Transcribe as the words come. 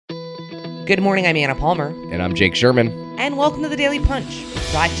Good morning, I'm Anna Palmer. And I'm Jake Sherman. And welcome to the Daily Punch,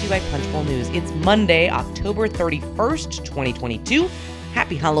 brought to you by Punchbowl News. It's Monday, October 31st, 2022.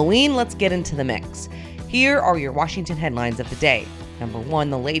 Happy Halloween. Let's get into the mix. Here are your Washington headlines of the day. Number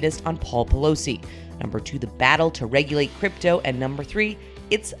 1, the latest on Paul Pelosi. Number 2, the battle to regulate crypto. And number 3,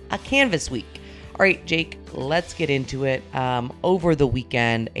 it's a canvas week. All right, Jake, let's get into it. Over the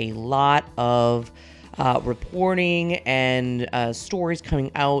weekend, a lot of reporting and stories coming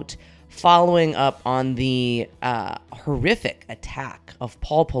out following up on the horrific attack of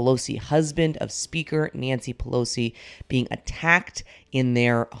Paul Pelosi, husband of Speaker Nancy Pelosi, being attacked in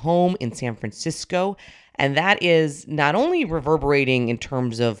their home in San Francisco. And that is not only reverberating in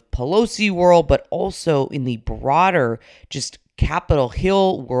terms of Pelosi world, but also in the broader just Capitol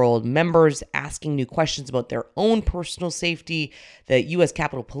Hill world, members asking new questions about their own personal safety, the U.S.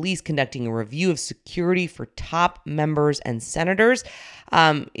 Capitol Police conducting a review of security for top members and senators.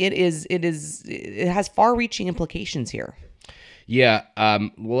 It has far-reaching implications here. Yeah.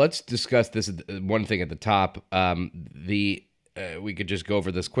 Well, let's discuss this. One thing at the top, we could just go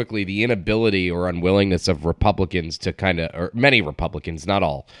over this quickly. The inability or unwillingness of Republicans to or many Republicans, not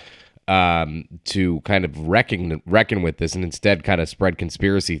all, to kind of reckon with this and instead kind of spread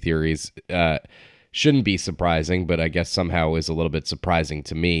conspiracy theories shouldn't be surprising, but I guess somehow is a little bit surprising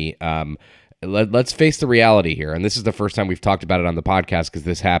to me. Let's face the reality here, and this is the first time we've talked about it on the podcast because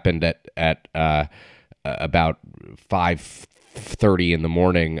this happened at about 5:30 in the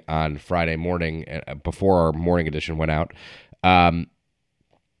morning on Friday morning before our morning edition went out. Paul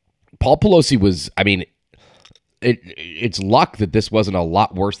Pelosi was, I mean, it's luck that this wasn't a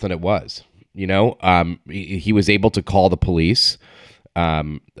lot worse than it was. You know, he was able to call the police,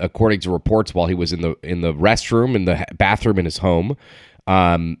 according to reports, while he was in the restroom, in the bathroom in his home.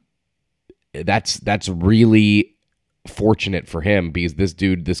 That's really fortunate for him because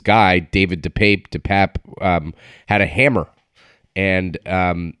this guy, David DePape, had a hammer and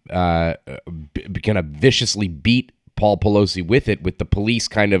kind of viciously beat Paul Pelosi with the police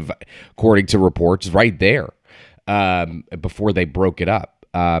kind of, according to reports, right there before they broke it up.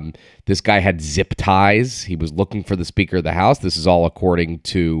 This guy had zip ties. He was looking for the Speaker of the House. This is all according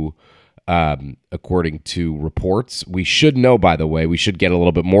to reports. We should know, by the way, we should get a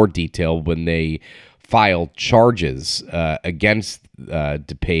little bit more detail when they filed charges against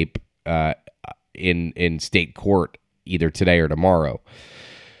DePape in state court either today or tomorrow.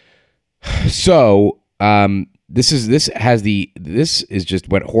 So this is just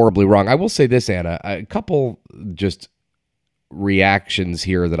went horribly wrong. I will say this, Anna, a couple just reactions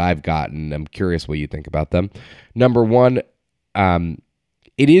here that I've gotten. I'm curious what you think about them. Number one, it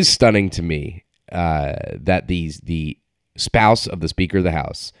is stunning to me that the spouse of the Speaker of the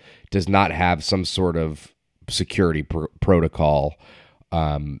House does not have some sort of security protocol,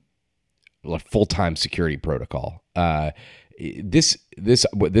 full-time security protocol. What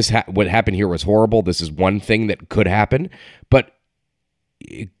happened here was horrible. This is one thing that could happen, but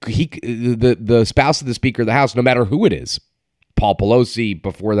the spouse of the Speaker of the House, no matter who it is, Paul Pelosi,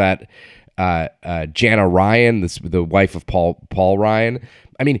 before that, Jana Ryan, the wife of Paul Ryan.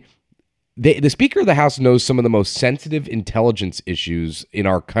 I mean, the Speaker of the House knows some of the most sensitive intelligence issues in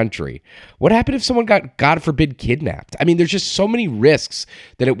our country. What happened if someone got, God forbid, kidnapped? I mean, there's just so many risks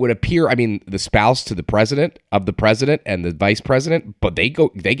that it would appear. I mean, the spouse to the president and the vice president, but they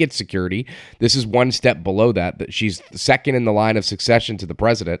get security. This is one step below that she's second in the line of succession to the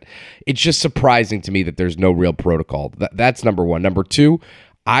president. It's just surprising to me that there's no real protocol. That's number one. Number two,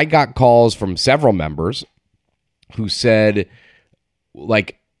 I got calls from several members who said,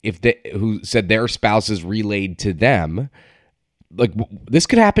 who said their spouses relayed to them, this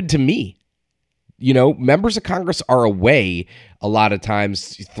could happen to me. You know, members of Congress are away a lot of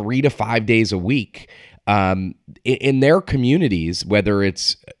times 3 to 5 days a week in their communities, whether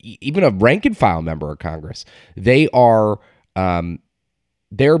it's even a rank and file member of Congress. They are,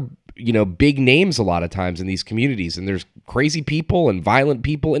 they're, big names a lot of times in these communities, and there's crazy people and violent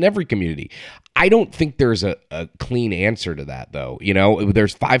people in every community. I don't think there's a clean answer to that, though.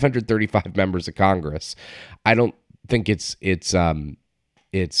 There's 535 members of Congress. I don't think it's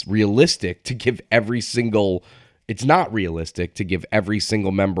realistic to give every single. It's not realistic to give every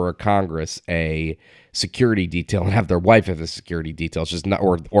single member of Congress a security detail and have their wife have a security detail. It's just not,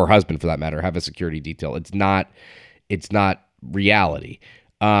 or husband for that matter, have a security detail. It's not reality.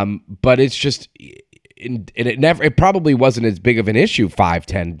 But it's just, it probably wasn't as big of an issue 5,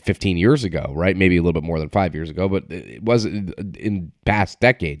 10, 15 years ago, right? Maybe a little bit more than 5 years ago, but it was in past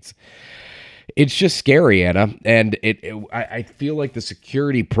decades. It's just scary, Anna, and I feel like the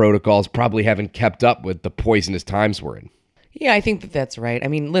security protocols probably haven't kept up with the poisonous times we're in. Yeah, I think that that's right. I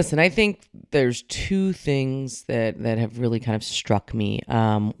mean, listen, I think there's two things that have really kind of struck me.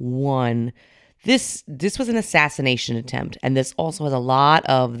 One, this was an assassination attempt, and this also has a lot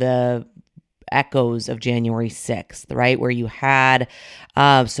of the echoes of January 6th, right? Where you had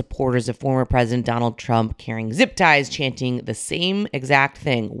supporters of former President Donald Trump carrying zip ties, chanting the same exact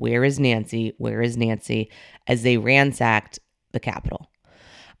thing, "Where is Nancy? Where is Nancy?" as they ransacked the Capitol.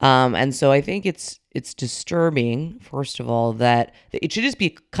 And so I think it's disturbing, first of all, that it should just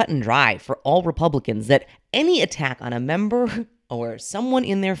be cut and dry for all Republicans that any attack on a member or someone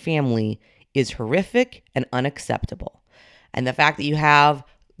in their family is horrific and unacceptable. And the fact that you have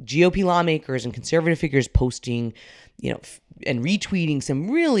GOP lawmakers and conservative figures posting, and retweeting some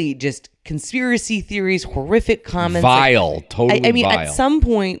really just conspiracy theories, horrific comments. Vile, totally I mean, vile. at some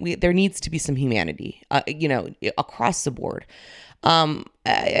point, there needs to be some humanity, across the board. So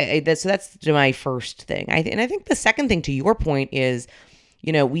that's my first thing. And I think the second thing, to your point, is,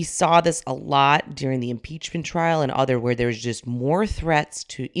 we saw this a lot during the impeachment trial and where there's just more threats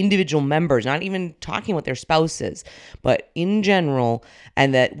to individual members, not even talking with their spouses, but in general,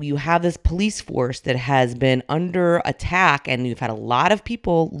 and that you have this police force that has been under attack, and you've had a lot of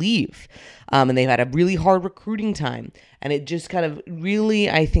people leave, and they've had a really hard recruiting time. And it just kind of really,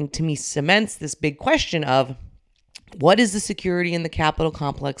 I think, to me, cements this big question of, what is the security in the Capitol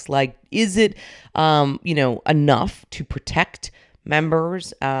complex like? Is it, enough to protect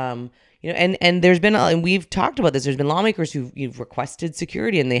members? And there's been, and we've talked about this, there's been lawmakers who've requested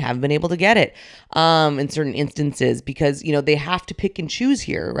security and they haven't been able to get it in certain instances because, they have to pick and choose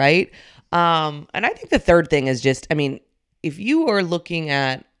here, right? And I think the third thing is just, if you are looking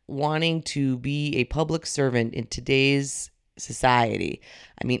at wanting to be a public servant in today's society,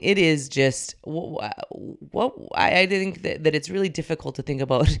 it is just what I think that it's really difficult to think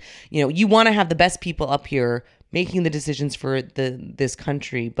about. You want to have the best people up here making the decisions for this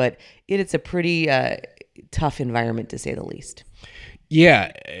country, but it's a pretty tough environment, to say the least.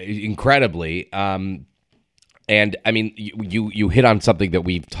 Yeah, incredibly. And you hit on something that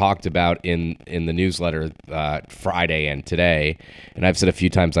we've talked about in the newsletter Friday and today, and I've said a few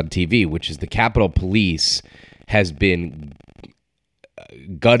times on TV, which is the Capitol Police has been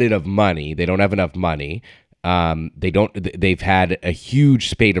gutted of money. They don't have enough money. They've had a huge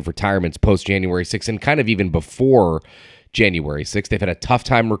spate of retirements post January 6th and kind of even before January 6th. They've had a tough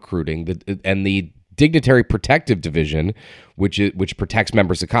time recruiting, and the Dignitary Protective Division, which protects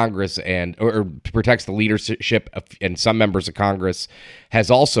members of Congress or protects the leadership and some members of Congress, has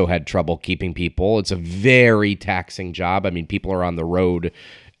also had trouble keeping people. It's a very taxing job. People are on the road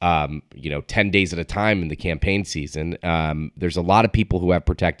 10 days at a time in the campaign season. There's a lot of people who have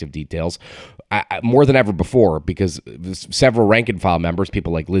protective details, more than ever before, because several rank and file members,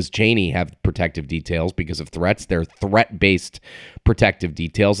 people like Liz Cheney, have protective details because of threats. They're threat-based protective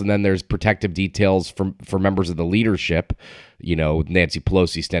details. And then there's protective details for members of the leadership, Nancy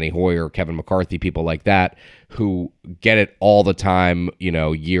Pelosi, Steny Hoyer, Kevin McCarthy, people like that, who get it all the time,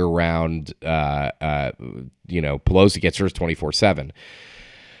 year round. Pelosi gets hers 24/7.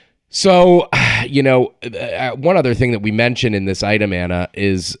 So, one other thing that we mentioned in this item, Anna,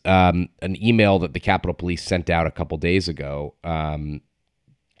 is an email that the Capitol Police sent out a couple days ago,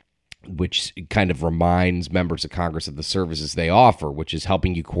 which kind of reminds members of Congress of the services they offer, which is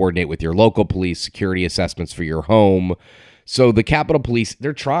helping you coordinate with your local police, security assessments for your home. So the Capitol Police,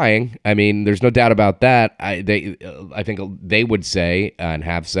 they're trying. There's no doubt about that. I think they would say and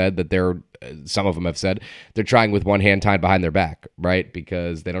have said that some of them have said they're trying with one hand tied behind their back, right?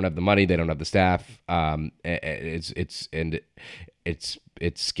 Because they don't have the money, they don't have the staff. It's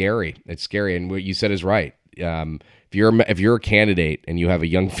scary. It's scary, and what you said is right. If you're a candidate and you have a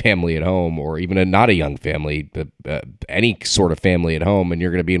young family at home, or even not a young family, but any sort of family at home, and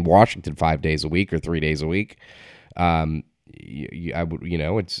you're going to be in Washington 5 days a week or 3 days a week,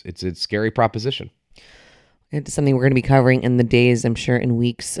 it's a scary proposition. It's something we're going to be covering in the days, I'm sure, in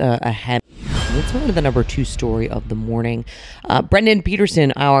weeks ahead. Let's move to the number 2 story of the morning. Brendan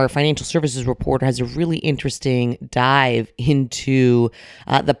Peterson, our financial services reporter, has a really interesting dive into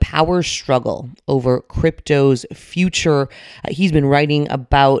the power struggle over crypto's future. He's been writing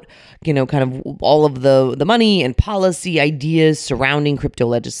about, kind of all of the money and policy ideas surrounding crypto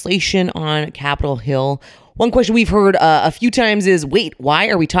legislation on Capitol Hill. One question we've heard a few times is, wait, why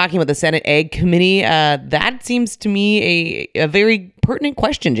are we talking about the Senate Ag Committee? That seems to me a very pertinent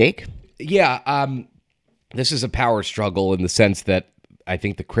question, Jake. Yeah, this is a power struggle in the sense that I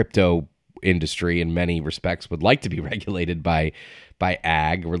think the crypto industry in many respects would like to be regulated by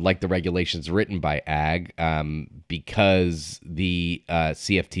ag, or would like the regulations written by ag, because the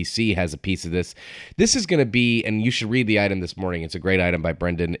CFTC has a piece of this. This is going to be, and you should read the item this morning. It's a great item by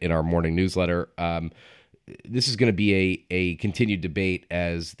Brendan in our morning newsletter. This is going to be a continued debate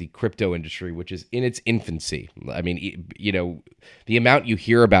as the crypto industry, which is in its infancy. I mean, the amount you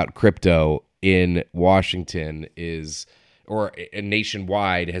hear about crypto in Washington or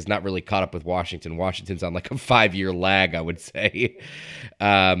nationwide has not really caught up with Washington. Washington's on like a 5-year lag, I would say.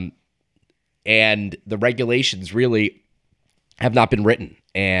 And the regulations really have not been written.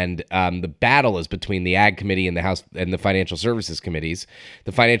 And the battle is between the Ag Committee and the House and the Financial Services Committees.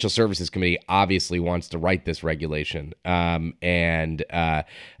 The Financial Services Committee obviously wants to write this regulation. And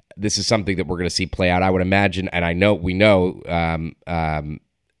this is something that we're going to see play out, I would imagine. And we know,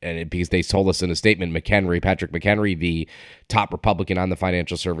 because they told us in a statement, Patrick McHenry, the top Republican on the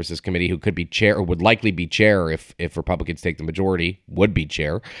Financial Services Committee, who could be chair or would likely be chair if Republicans take the majority, would be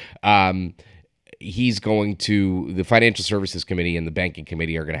chair. The Financial Services Committee and the Banking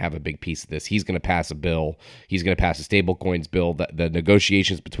Committee are going to have a big piece of this. He's going to pass a bill. He's going to pass a stablecoins bill. The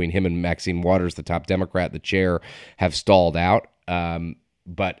negotiations between him and Maxine Waters, the top Democrat, the chair, have stalled out.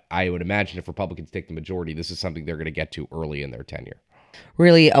 But I would imagine if Republicans take the majority, this is something they're going to get to early in their tenure.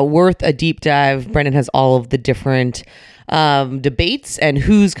 Really worth a deep dive. Brendan has all of the different debates and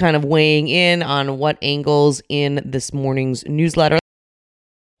who's kind of weighing in on what angles in this morning's newsletter.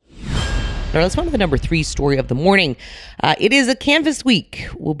 Now let's move to the number 3 story of the morning. It is a Canvas week.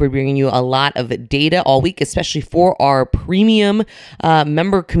 We'll be bringing you a lot of data all week, especially for our premium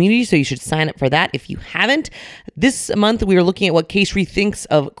member community. So you should sign up for that if you haven't. This month, we are looking at what K-Street thinks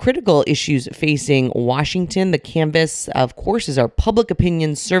of critical issues facing Washington. The Canvas, of course, is our public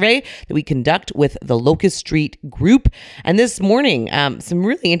opinion survey that we conduct with the Locust Street Group. And this morning, some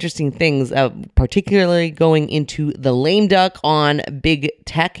really interesting things, particularly going into the lame duck on big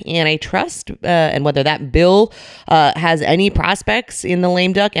tech antitrust. And whether that bill has any prospects in the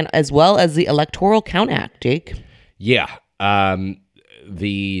lame duck, and as well as the Electoral Count Act, Jake. Yeah,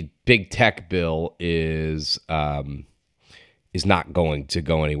 the big tech bill is not going to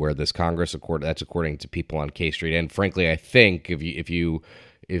go anywhere this Congress. That's according to people on K Street, and frankly, I think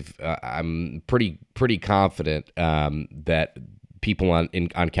if I'm pretty confident that people on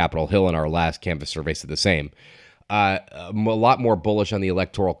Capitol Hill in our last Canvas survey said the same. A lot more bullish on the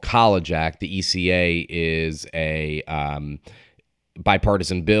Electoral College Act. The ECA is a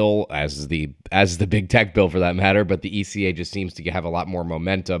bipartisan bill, as is the big tech bill for that matter. But the ECA just seems to have a lot more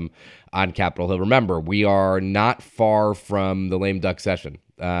momentum on Capitol Hill. Remember, we are not far from the lame duck session.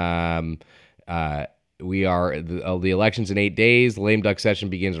 We are the election's in 8 days. The lame duck session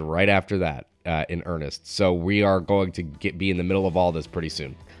begins right after that in earnest. So we are going to be in the middle of all this pretty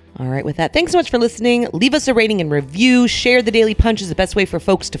soon. All right, with that, thanks so much for listening. Leave us a rating and review. Share the Daily Punch is the best way for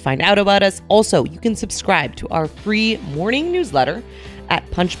folks to find out about us. Also, you can subscribe to our free morning newsletter at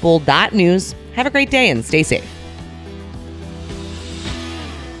punchbowl.news. Have a great day and stay safe.